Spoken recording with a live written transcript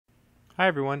Hi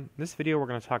everyone, in this video we're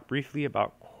going to talk briefly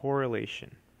about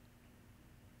correlation.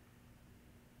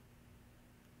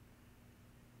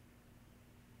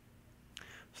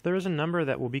 So there is a number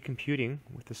that we'll be computing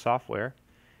with the software.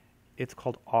 It's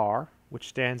called R, which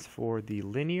stands for the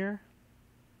linear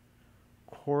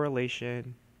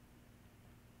correlation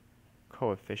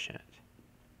coefficient.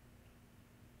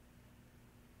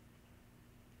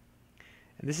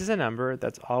 And this is a number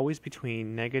that's always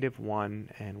between -1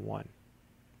 and 1.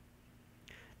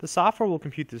 The software will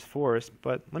compute this for us,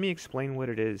 but let me explain what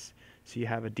it is so you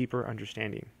have a deeper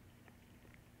understanding.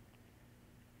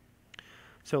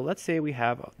 So let's say we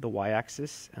have the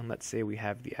y-axis, and let's say we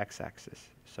have the x-axis.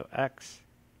 So x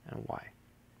and y.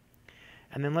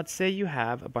 And then let's say you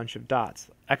have a bunch of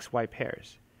dots, x-y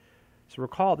pairs. So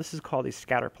recall, this is called a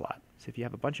scatter plot. So if you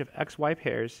have a bunch of x-y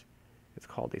pairs, it's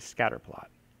called a scatter plot.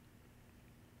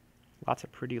 Lots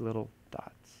of pretty little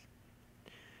dots.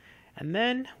 And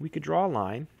then we could draw a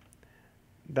line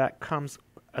that comes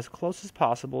as close as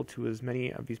possible to as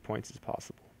many of these points as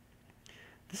possible.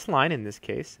 This line, in this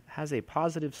case, has a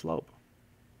positive slope.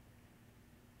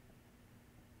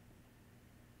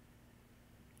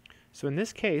 So in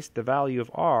this case, the value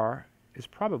of R is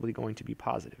probably going to be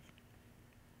positive.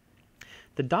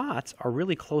 The dots are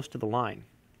really close to the line.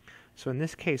 So in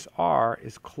this case, R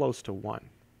is close to 1.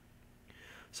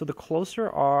 So the closer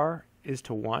R is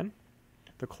to 1,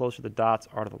 the closer the dots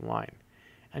are to the line.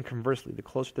 And conversely, the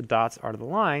closer the dots are to the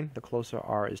line, the closer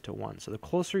R is to 1. So the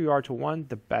closer you are to 1,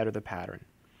 the better the pattern.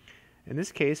 In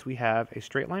this case, we have a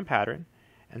straight line pattern,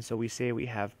 and so we say we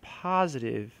have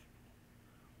positive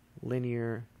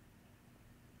linear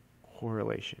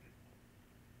correlation.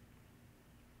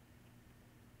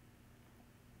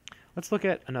 Let's look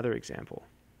at another example.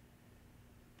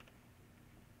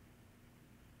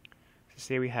 So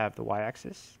say we have the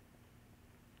y-axis,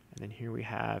 and then here we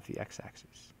have the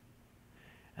x-axis.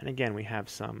 And again, we have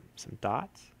some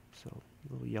dots, so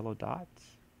little yellow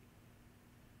dots.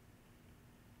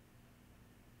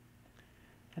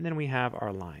 And then we have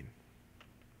our line.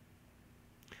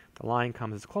 The line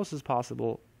comes as close as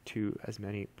possible to as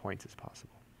many points as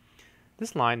possible.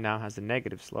 This line now has a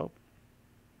negative slope.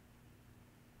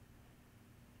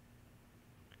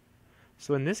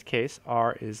 So in this case,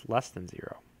 R is less than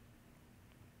 0.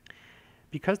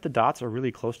 Because the dots are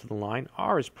really close to the line,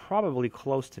 R is probably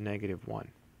close to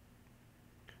 -1.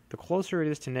 The closer it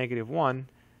is to -1,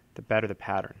 the better the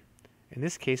pattern. In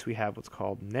this case, we have what's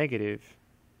called negative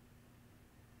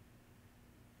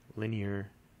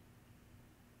linear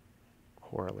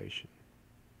correlation.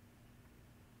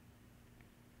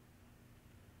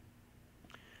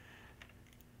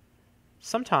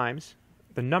 Sometimes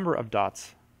the number of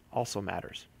dots also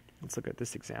matters. Let's look at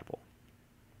this example.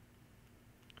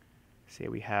 Say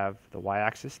we have the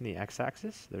y-axis and the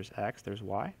x-axis. There's x, there's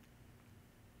y.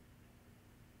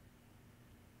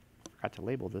 Forgot to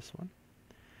label this one.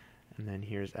 And then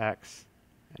here's x,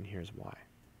 and here's y.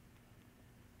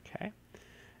 Okay?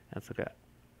 Let's look at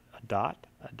a dot,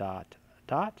 a dot, a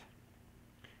dot,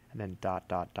 and then dot,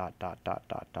 dot, dot, dot, dot,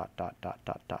 dot, dot, dot, dot,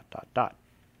 dot, dot, dot, dot.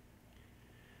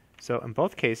 So in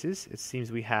both cases, it seems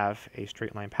we have a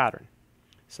straight line pattern.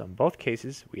 So in both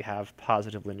cases, we have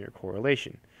positive linear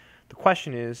correlation. The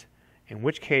question is, in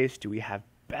which case do we have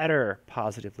better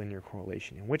positive linear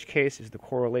correlation? In which case is the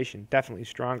correlation definitely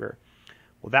stronger?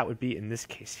 Well, that would be in this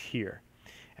case here.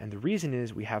 And the reason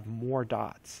is we have more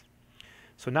dots.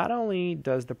 So not only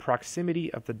does the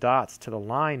proximity of the dots to the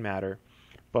line matter,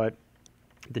 but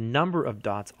the number of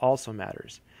dots also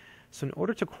matters. So in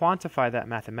order to quantify that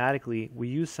mathematically, we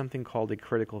use something called a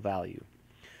critical value.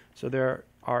 So there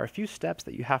are a few steps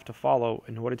that you have to follow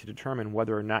in order to determine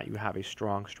whether or not you have a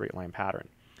strong straight line pattern.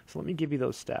 So let me give you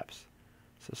those steps.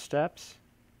 So steps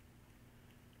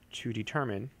to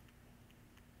determine.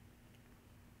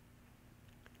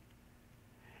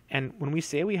 And when we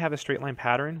say we have a straight line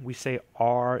pattern, we say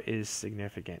R is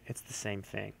significant. It's the same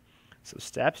thing. So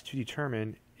steps to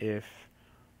determine if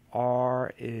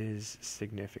R is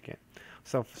significant.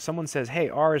 So if someone says, hey,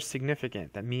 R is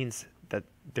significant, that means that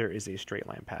there is a straight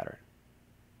line pattern.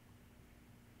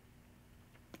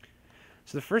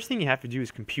 So the first thing you have to do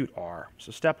is compute R.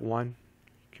 So step 1,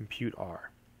 compute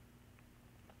R.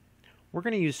 We're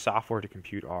going to use software to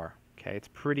compute R. Okay, it's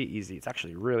pretty easy. It's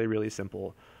actually really, really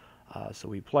simple. So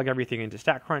we plug everything into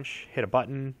StatCrunch, hit a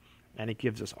button, and it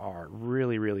gives us R.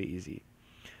 Really, really easy.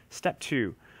 Step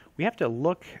 2, we have to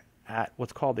look at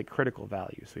what's called a critical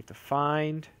value. So we have to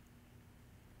find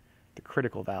the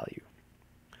critical value.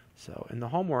 So in the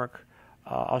homework,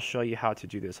 I'll show you how to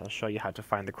do this. I'll show you how to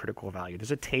find the critical value.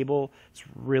 There's a table. It's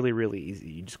really, really easy.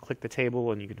 You just click the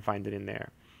table and you can find it in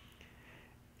there.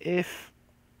 If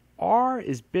R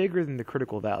is bigger than the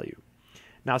critical value.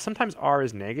 Now, sometimes R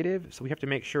is negative, so we have to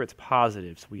make sure it's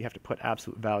positive, so we have to put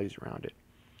absolute values around it.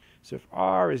 So if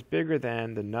R is bigger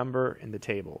than the number in the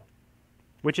table,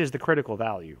 which is the critical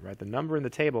value, right? The number in the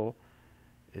table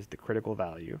is the critical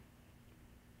value.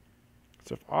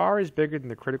 So if R is bigger than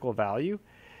the critical value,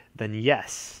 then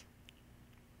yes.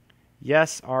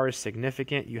 Yes, R is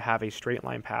significant. You have a straight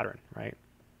line pattern, right?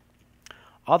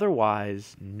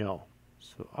 Otherwise, no.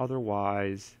 So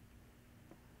otherwise,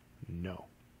 no.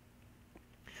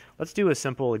 Let's do a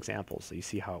simple example so you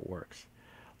see how it works.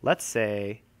 Let's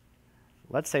say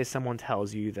someone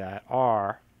tells you that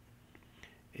R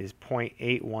is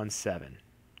 0.817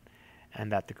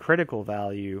 and that the critical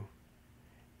value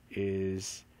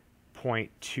is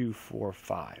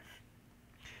 0.245.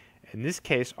 In this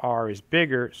case, R is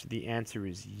bigger, so the answer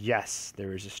is yes.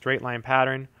 There is a straight line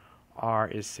pattern. R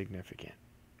is significant.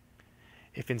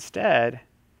 If instead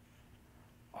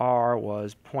R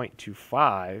was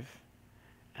 0.25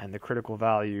 and the critical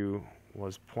value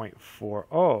was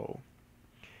 0.40,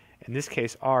 in this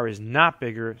case, R is not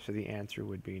bigger, so the answer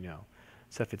would be no.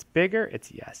 So if it's bigger,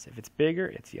 it's yes. If it's bigger,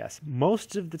 it's yes.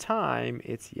 Most of the time,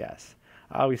 it's yes.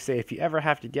 I always say if you ever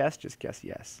have to guess, just guess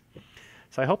yes.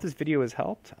 So I hope this video has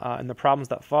helped. In the problems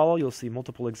that follow, you'll see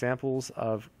multiple examples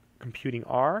of computing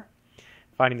R,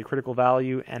 finding the critical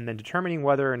value, and then determining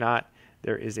whether or not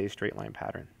there is a straight line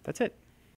pattern. That's it.